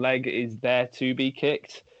Højbjerg's leg is there to be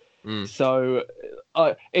kicked. So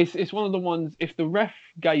it's one of the ones. If the ref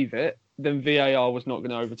gave it, then VAR was not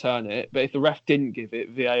going to overturn it. But if the ref didn't give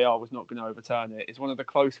it, VAR was not going to overturn it. It's one of the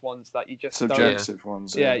close ones that you just subjective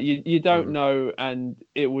ones. Yeah, you don't know, and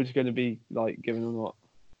it was going to be like given or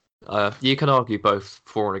not. You can argue both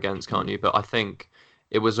for and against, can't you? But I think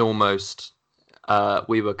it was almost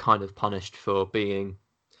we were kind of punished for being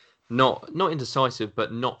not indecisive,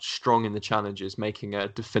 but not strong in the challenges, making a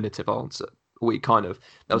definitive answer. There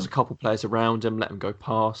was a couple players around him, let him go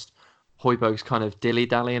past. Højbjerg's kind of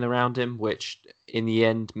dilly-dallying around him, which in the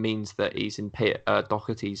end means that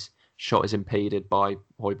Doherty's shot is impeded by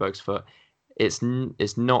Højbjerg's foot. It's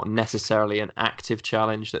not necessarily an active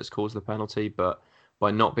challenge that's caused the penalty, but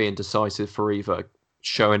by not being decisive for either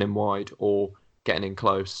showing him wide or getting in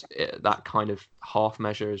close, that kind of half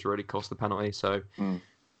measure has really cost the penalty. So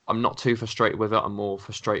I'm not too frustrated with it. I'm more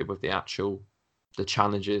frustrated with the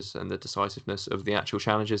challenges and the decisiveness of the actual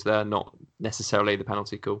challenges there, not necessarily the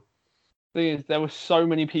penalty call. Thing is, there were so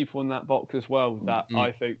many people in that box as well that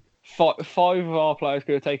I think five of our players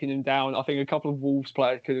could have taken him down. I think a couple of Wolves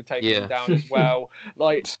players could have taken him down as well.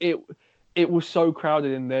 Like it was so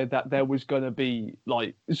crowded in there that there was going to be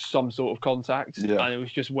like some sort of contact, and it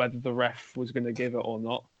was just whether the ref was going to give it or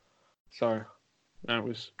not. So that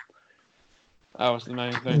was the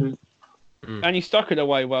main thing. And he stuck it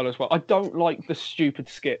away well as well. I don't like the stupid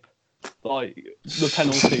skip. Like the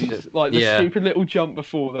penalties, like the stupid little jump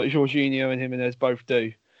before that Jorginho and Jimenez both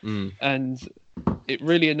do, and it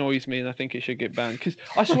really annoys me, and I think it should get banned because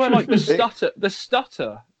I swear, like the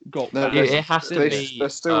stutter got banned. It has to be. They're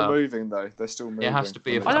still moving though. They're still moving. It has to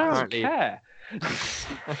be. I don't care.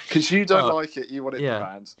 Because you don't like it, you want it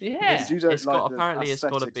banned. Yeah, it's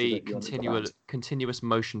got to be continuous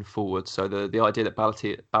motion forward. So the idea that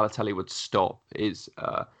Balotelli would stop is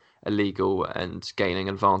illegal and gaining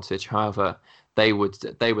advantage. However, they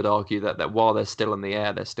would argue that while they're still in the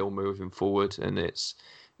air, they're still moving forward, and it's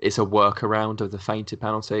a workaround of the feinted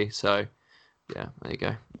penalty. So yeah, there you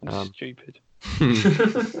go. Stupid.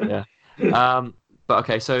 But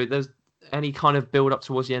okay, so there's any kind of build up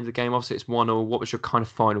towards the end of the game. Obviously, it's 1-1. What was your kind of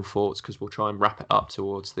final thoughts? Because we'll try and wrap it up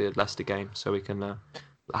towards the Leicester game, so we can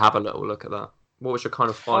have a little look at that. What was your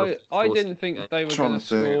kind of final? I didn't think they were going to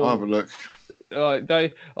score. I'll have a look.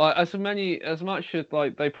 As much as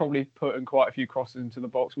like they probably put in quite a few crosses into the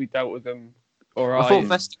box, we dealt with them all right. I thought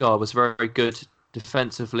Vestergaard was very good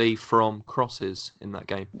defensively from crosses in that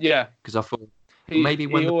game. Yeah, because I thought he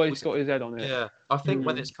always got his head on it. Yeah, I think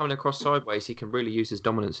when it's coming across sideways, he can really use his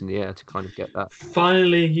dominance in the air to kind of get that.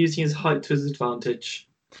 Finally, using his height to his advantage.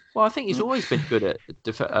 Well, I think he's always been good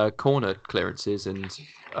at corner clearances and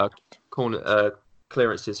corner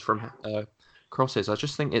clearances from crosses. I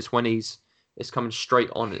just think it's when it's coming straight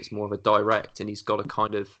on. It's more of a direct, and he's got to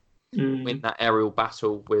kind of win that aerial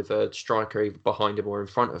battle with a striker either behind him or in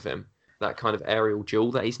front of him. That kind of aerial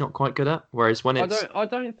duel that he's not quite good at. Whereas when it's... I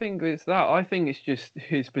don't think it's that. I think it's just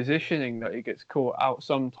his positioning that he gets caught out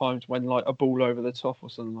sometimes when like a ball over the top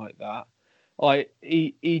or something like that. Like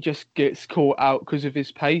he just gets caught out because of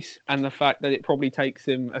his pace and the fact that it probably takes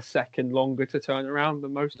him a second longer to turn around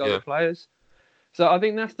than most other players. So I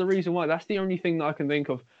think that's the reason why. That's the only thing that I can think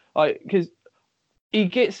of. Like because he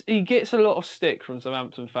gets a lot of stick from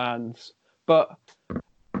Southampton fans, but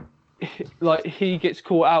like he gets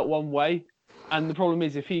caught out one way, and the problem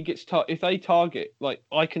is if they target, like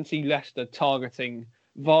I can see Leicester targeting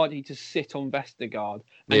Vardy to sit on Vestergaard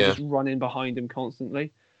and just running behind him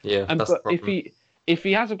constantly. Yeah, and but if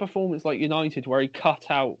he has a performance like United where he cut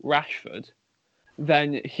out Rashford,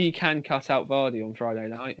 then he can cut out Vardy on Friday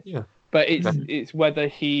night. Yeah. But it's whether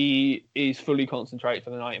he is fully concentrated for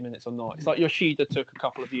the 90 minutes or not. It's like Yoshida took a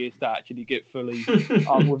couple of years to actually get fully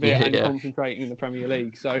up with it and concentrating in the Premier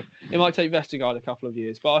League. So it might take Vestergaard a couple of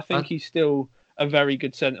years. But I think he's still a very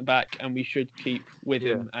good centre-back and we should keep with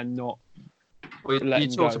him and not let him go. You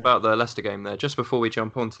talked about the Leicester game there. Just before we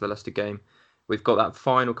jump on to the Leicester game, we've got that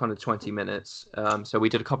final kind of 20 minutes. So we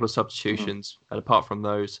did a couple of substitutions. And apart from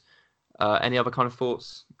those, any other kind of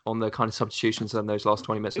thoughts on the kind of substitutions in those last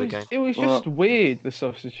 20 minutes of the game? It was just weird, the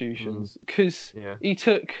substitutions, because he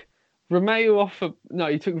took Romeo off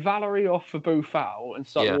he took Valerie off for Boufal and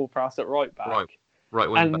started Ward-Prowse at right back. Right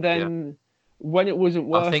wing and back, then when it wasn't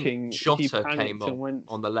working, I think Jota came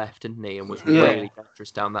on the left, didn't he, and was really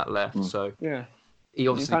dangerous down that left. So he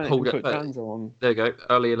obviously pulled it. There you go.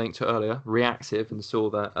 Earlier link to earlier, reactive, and saw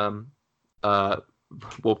that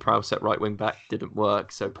Ward-Prowse at right wing back didn't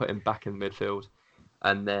work, so put him back in midfield.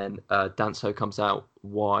 And then Danso comes out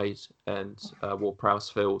wide and Ward-Prowse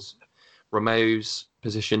fills Romeo's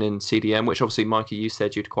position in CDM, which obviously, Mikey, you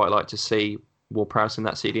said you'd quite like to see Ward-Prowse in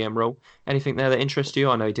that CDM role. Anything there that interests you?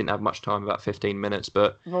 I know he didn't have much time, about 15 minutes,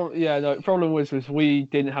 but Yeah, no. The problem was we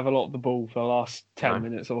didn't have a lot of the ball for the last 10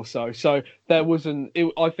 minutes or so. So there wasn't.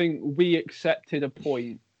 I think we accepted a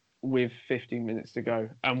point with 15 minutes to go,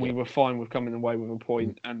 and we were fine with coming away with a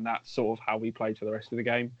point, and that's sort of how we played for the rest of the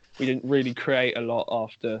game. We didn't really create a lot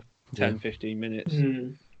after 10, 15 minutes.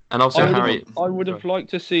 Mm. And also Harry, I would have liked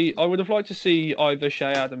to see either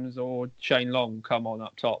Shay Adams or Shane Long come on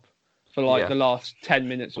up top for the last 10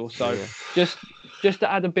 minutes or so, just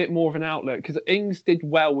to add a bit more of an outlet, because Ings did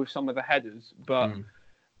well with some of the headers, but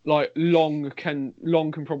Long can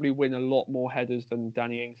probably win a lot more headers than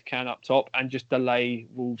Danny Ings can up top, and just delay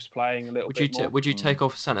Wolves playing a little bit more. Would you take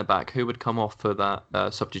off centre back? Who would come off for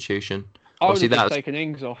that substitution? I would have just taken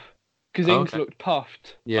Ings off, because Ings looked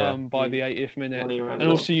puffed by the 80th minute, and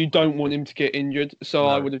also you don't want him to get injured. So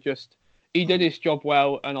I would have just. He did his job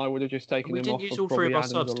well, and I would have just taken him off. We didn't use all three of our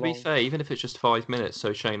subs, to be fair, even if it's just 5 minutes,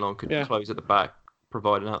 so Shane Long could close at the back,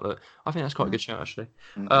 provide an outlet. I think that's quite a good shout, actually.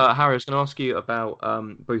 Harry, I was going to ask you about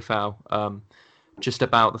Buffal, just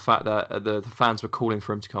about the fact that the fans were calling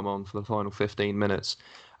for him to come on for the final 15 minutes.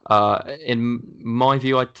 In my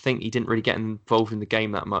view, I think he didn't really get involved in the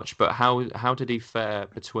game that much, but how did he fare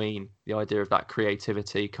between the idea of that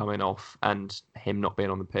creativity coming off and him not being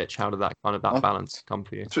on the pitch? How did that balance come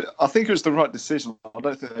for you? I think it was the right decision. I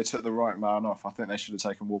don't think they took the right man off. I think they should have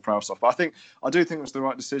taken Ward-Prowse off. But I do think it was the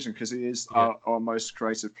right decision, because he is our most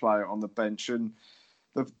creative player on the bench. And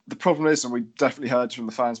the problem is, and we definitely heard from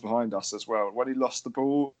the fans behind us as well, when he lost the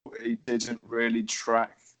ball, he didn't really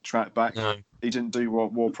track back. No. He didn't do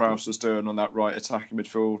what Ward-Prowse was doing on that right attacking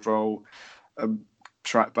midfield role,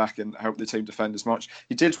 track back and help the team defend as much.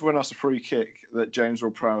 He did win us a free kick that James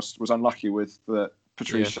Ward-Prowse was unlucky with, that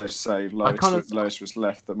Patricio saved. Lois was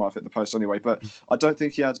left, that might have hit the post anyway. But I don't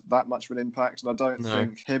think he had that much of an impact, and I don't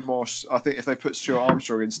think him or... I think if they put Stuart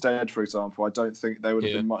Armstrong instead, for example, I don't think there would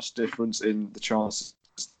have been much difference in the chances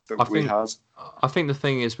that we had. I think the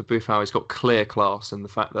thing is with Buffal, he's got clear class, and the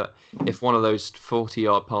fact that if one of those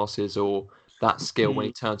 40-yard passes or that skill when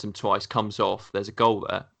he turns him twice comes off, there's a goal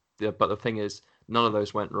there. But the thing is, none of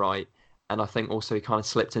those went right. And I think also he kind of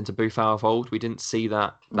slipped into Buffal of old. We didn't see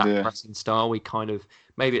that pressing style. We kind of,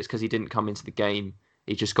 maybe it's because he didn't come into the game.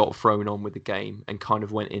 He just got thrown on with the game and kind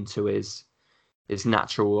of went into his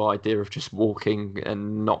natural idea of just walking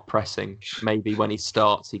and not pressing. Maybe when he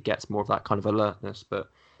starts, he gets more of that kind of alertness.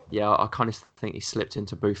 But yeah, I kind of think he slipped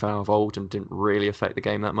into Buffal of old and didn't really affect the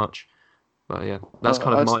game that much. But yeah, that's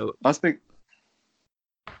kind of I think.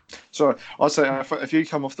 Sorry, I'd say if you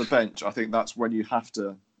come off the bench, I think that's when you have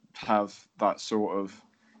to have that sort of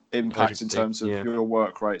impact in terms of your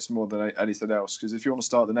work rates more than anything else. Because if you want to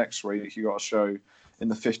start the next week, you got to show in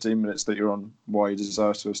the 15 minutes that you're on why you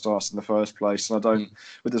deserve to have started in the first place. And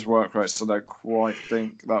with his work rates, I don't quite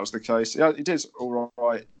think that was the case. Yeah, he did all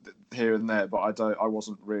right here and there, but I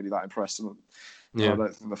wasn't really that impressed. And I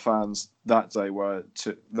don't think the fans that day were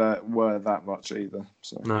that much either.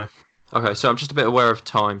 So. No. Okay, so I'm just a bit aware of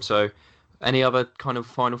time. So, any other kind of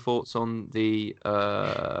final thoughts on the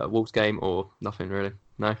Wolves game, or nothing really?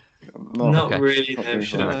 No. Not really.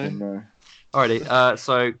 No. Alrighty.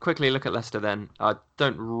 So quickly look at Leicester then. I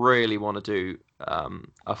don't really want to do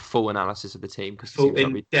a full analysis of the team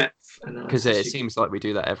because it seems like we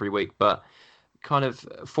do that every week. But kind of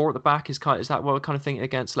 4 at the back is that what we're kind of thinking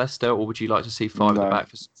against Leicester, or would you like to see 5 at the back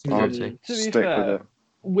for security? To be fair,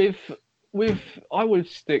 I would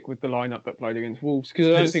stick with the lineup that played against Wolves, because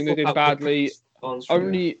I don't think they did badly.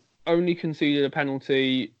 Only conceded a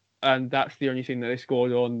penalty, and that's the only thing that they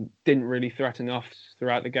scored on. Didn't really threaten us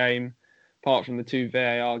throughout the game, apart from the 2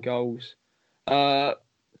 VAR goals. I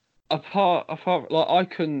thought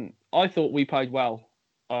we played well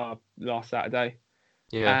last Saturday.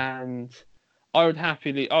 Yeah. And I would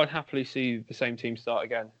happily see the same team start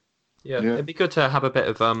again. Yeah. It'd be good to have a bit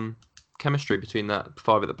of chemistry between that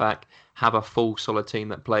 5 at the back, have a full solid team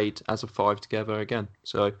that played as a 5 together again.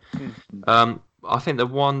 So I think the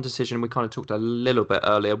one decision we kind of talked a little bit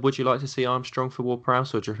earlier, would you like to see Armstrong for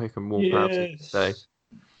Ward-Prowse, or do you think Ward-Prowse will stay?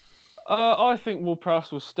 I think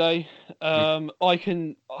Ward-Prowse will stay.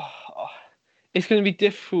 It's going to be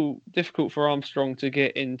difficult for Armstrong to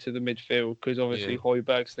get into the midfield, because obviously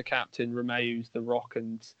Højbjerg's the captain, Romeu's the rock,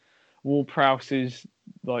 and Ward-Prowse is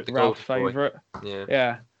like Ralph's favourite.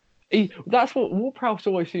 Yeah. That's what Ward-Prowse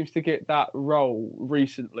always seems to get that role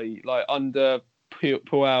recently, like under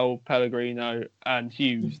Puel, Pellegrino, and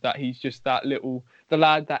Hughes. That he's just the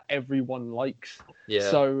lad that everyone likes. Yeah.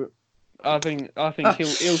 So I think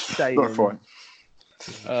he'll stay in.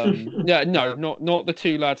 Yeah, no, not the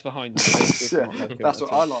two lads behind him. That's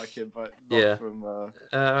what I like him, but not from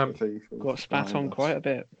people. Got spat on quite a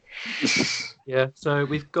bit. Yeah, so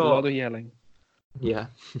we've got a lot of yelling. Yeah.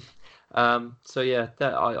 So yeah,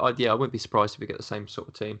 I wouldn't be surprised if we get the same sort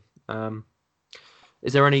of team.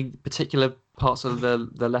 Is there any particular parts of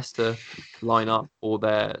the Leicester lineup or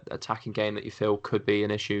their attacking game that you feel could be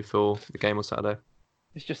an issue for the game on Saturday?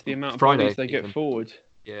 It's just the amount of bodies they get forward.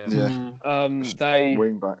 Yeah. They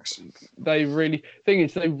wing backs. They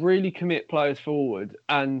really commit players forward,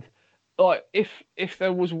 and like if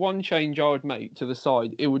there was one change I would make to the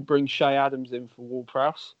side, it would bring Shay Adams in for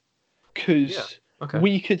Ward-Prowse, because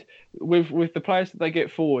we could with the players that they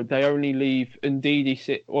get forward, they only leave Ndidi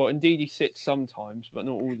sit. Well, Ndidi sits sometimes, but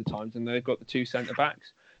not all the times, and they've got the two centre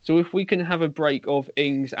backs. So if we can have a break of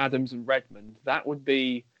Ings, Adams, and Redmond, that would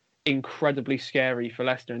be incredibly scary for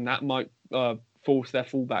Leicester, and that might force their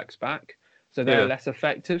fullbacks back, so they're less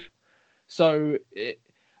effective. So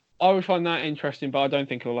I would find that interesting, but I don't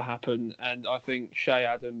think it will happen. And I think Shay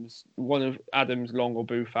Adams, one of Adams, Long, or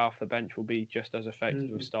Booth off the bench will be just as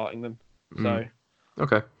effective as starting them. So,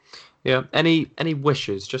 okay, yeah. Any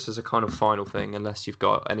wishes, just as a kind of final thing, unless you've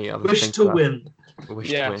got any other wish things to win. Wish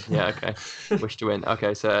to win. Yeah, okay. Wish to win.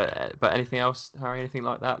 Okay, so but anything else, Harry? Anything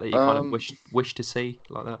like that you kind of wish to see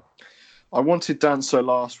like that? I wanted Danso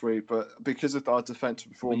last week, but because of our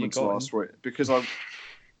defensive performance last week, because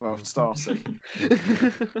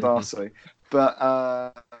Darcy,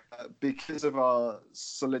 but because of our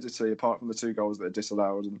solidity, apart from the 2 goals that are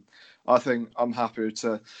disallowed, and I think I'm happy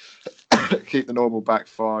to keep the normal back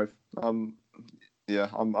 5. I'm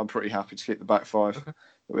pretty happy to keep the back 5 that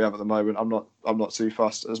we have at the moment. I'm not too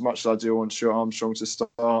fussed. As much as I do want Armstrong to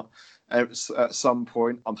start at some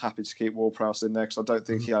point, I'm happy to keep Ward-Prowse in there, because I don't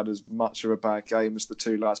think he had as much of a bad game as the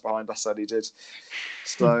 2 lads behind us said he did.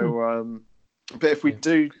 So, but if we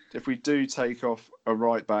do take off a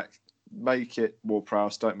right back, make it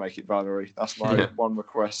Ward-Prowse, don't make it Valerie. That's my one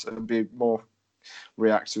request, and be more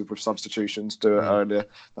reactive with substitutions. Do it earlier.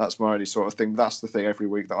 That's my only sort of thing. That's the thing every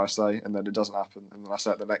week that I say, and then it doesn't happen, and then I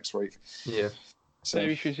say it the next week. Yeah. So maybe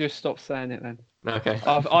we should just stop saying it then. Okay.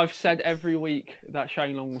 I've said every week that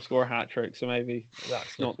Shane Long will score a hat-trick, so maybe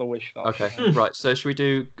that's not the wish that Okay, right. So should we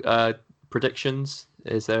do predictions?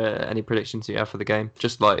 Is there any predictions you have for the game?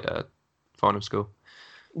 Just like final score.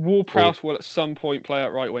 Ward-Prowse will at some point play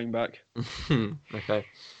at right wing back. Okay.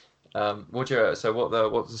 What's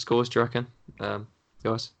the scores, do you reckon?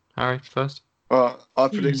 Guys, Harry first. I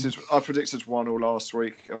predicted 1-1 last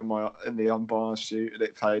week in the unbiased shoot, and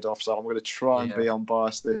it paid off. So I'm going to try and be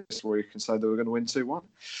unbiased this week and say that we're going to win 2-1.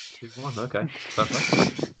 2-1, okay.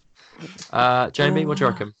 Perfect. Jamie, what do you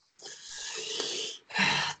reckon?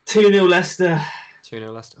 2-0 Leicester.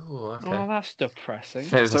 2-0 Leicester. Oh, okay. Oh, that's depressing.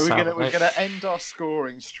 So we're going to end our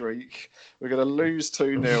scoring streak. We're going to lose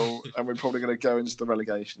 2-0, and we're probably going to go into the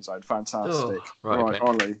relegation zone. Fantastic. Right,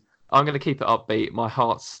 Ollie. I'm going to keep it upbeat. My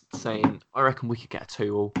heart's saying, I reckon we could get a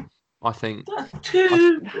 2-2. I think. That's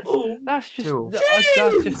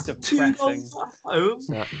just depressing.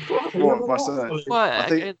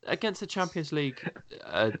 Against a Champions League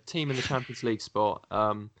team in the Champions League spot,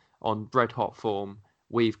 on red hot form,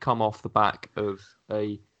 we've come off the back of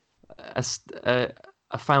a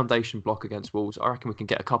foundation block against Wolves. I reckon we can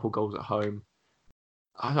get a couple goals at home.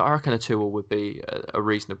 I reckon a 2-2 would be a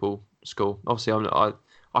reasonable score. Obviously,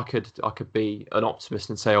 I could be an optimist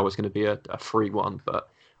and say, it's going to be a 3-1, but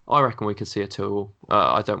I reckon we could see a 2-2.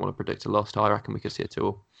 I don't want to predict a loss. I reckon we could see a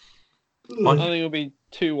 2-2. I think it'll be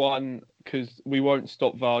 2-1 because we won't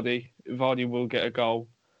stop Vardy. Vardy will get a goal,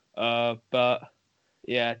 but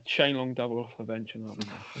yeah, Shane Long double off the bench and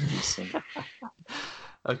that.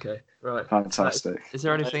 Okay, right. Fantastic. Is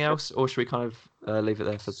there anything else, or should we kind of leave it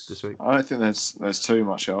there for this week? I don't think there's too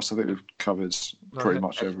much else. I think we've covered pretty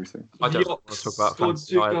much everything. I don't want to talk about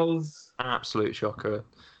fantasy. Absolute shocker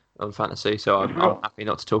on fantasy, so I'm happy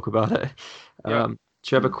not to talk about it. Do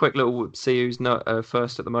you have a quick little see who's not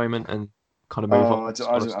first at the moment and kind of move on? I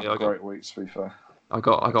didn't have a great week, to be fair. I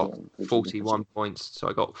got 41 points, so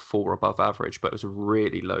I got 4 above average, but it was a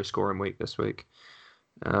really low scoring week this week.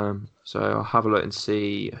 So I'll have a look and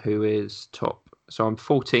see who is top. So I'm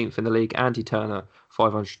 14th in the league. Andy Turner,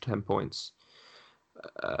 510 points.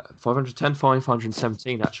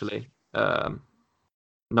 517 actually.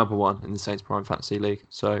 Number 1 in the Saints Prime Fantasy League.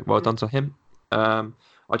 So well done to him. I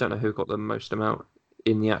don't know who got the most amount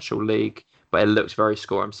in the actual league, but it looks very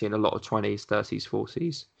score. I'm seeing a lot of 20s, 30s,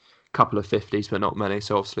 40s, couple of 50s, but not many.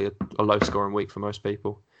 So obviously a low scoring week for most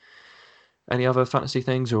people. Any other fantasy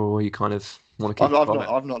things, or you kind of want to keep?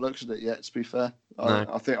 I've not looked at it yet. To be fair,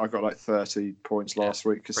 I think I got like 30 points last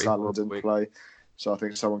week because Salah didn't play. So I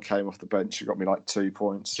think someone came off the bench who got me like 2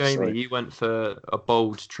 points. Jamie, So. you went for a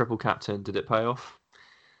bold triple captain. Did it pay off?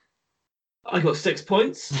 I got 6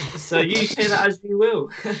 points, so you take that as you will.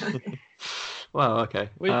 Well, okay.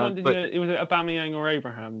 Which one did you? Was it Aubameyang or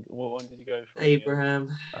Abraham? What one did you go for?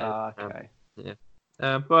 Abraham. Okay. Yeah.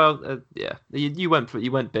 You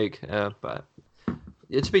went big, but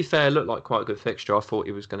to be fair, it looked like quite a good fixture. I thought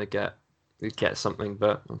he was going to get something,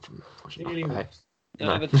 but unfortunately, Really?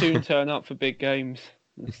 The tune turn up for big games.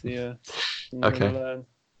 That's the okay.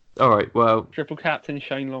 All right. Well, triple captain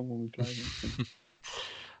Shane Long will be playing.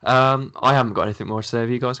 I haven't got anything more to say. Have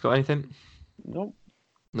you guys got anything? Nope.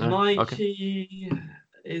 No. Mikey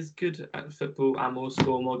is good at football and will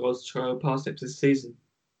score more goals to try past it this season.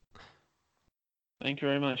 Thank you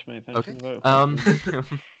very much, mate. Thanks for the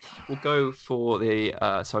vote. We'll go for the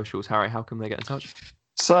socials. Harry, how can they get in touch?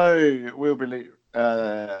 So we'll be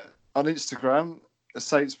on Instagram,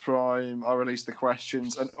 Saints Prime. I release the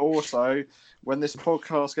questions, and also when this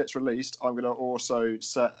podcast gets released, I'm going to also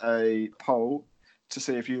set a poll to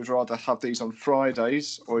see if you'd rather have these on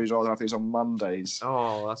Fridays or you'd rather have these on Mondays.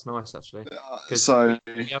 Oh, that's nice, actually. So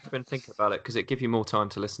you have been thinking about it because it gives you more time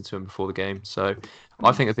to listen to them before the game. So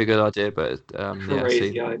I think it'd be a good idea. But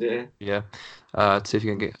crazy idea. Yeah. See if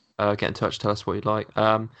you can get in touch. Tell us what you'd like.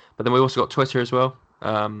 But then we also got Twitter as well.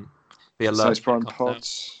 The alert. Prime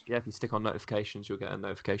Pods. Yeah, if you stick on notifications, you'll get a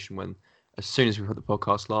notification as soon as we put the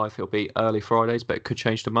podcast live. It'll be early Fridays, but it could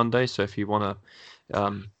change to Mondays. So if you want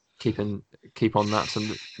to keep on that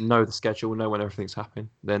to know the schedule, know when everything's happening,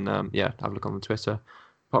 then have a look on the Twitter.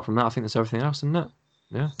 Apart from that, I think that's everything else, isn't it?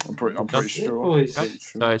 Yeah. I'm pretty sure. Okay.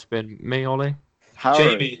 So it's been me, Ollie. Harry.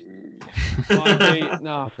 Jamie.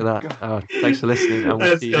 No. After that. Thanks for listening, and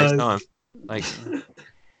we'll see you next time. Thanks.